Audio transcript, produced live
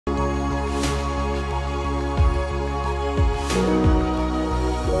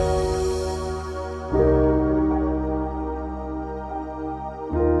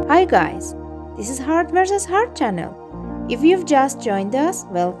Hi guys, this is Heart vs Heart channel. If you've just joined us,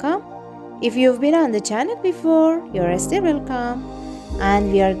 welcome. If you've been on the channel before, you're still welcome.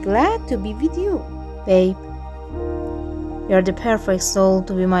 And we are glad to be with you. Babe, you're the perfect soul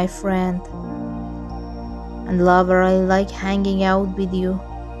to be my friend. And lover, I like hanging out with you.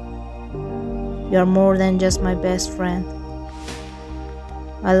 You're more than just my best friend.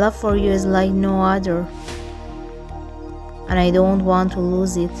 My love for you is like no other, and I don't want to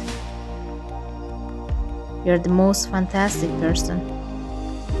lose it. You're the most fantastic person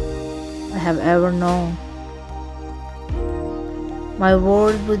I have ever known. My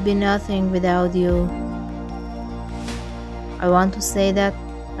world would be nothing without you. I want to say that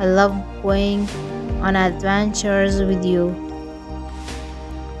I love going on adventures with you,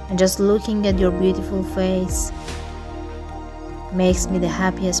 and just looking at your beautiful face makes me the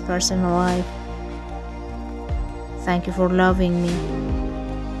happiest person alive. Thank you for loving me.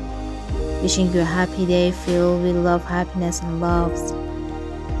 Wishing you a happy day filled with love, happiness, and loves.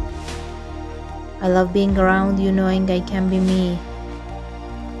 I love being around you, knowing I can be me,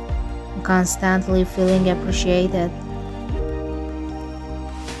 and constantly feeling appreciated.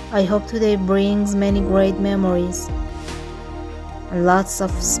 I hope today brings many great memories and lots of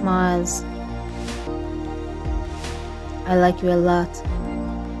smiles. I like you a lot.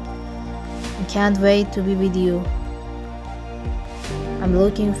 I can't wait to be with you. I'm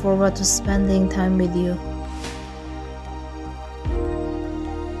looking forward to spending time with you.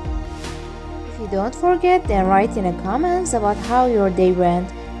 If you don't forget, then write in the comments about how your day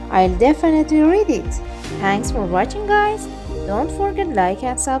went. I'll definitely read it. Thanks for watching guys. Don't forget like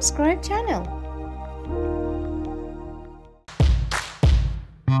and subscribe channel.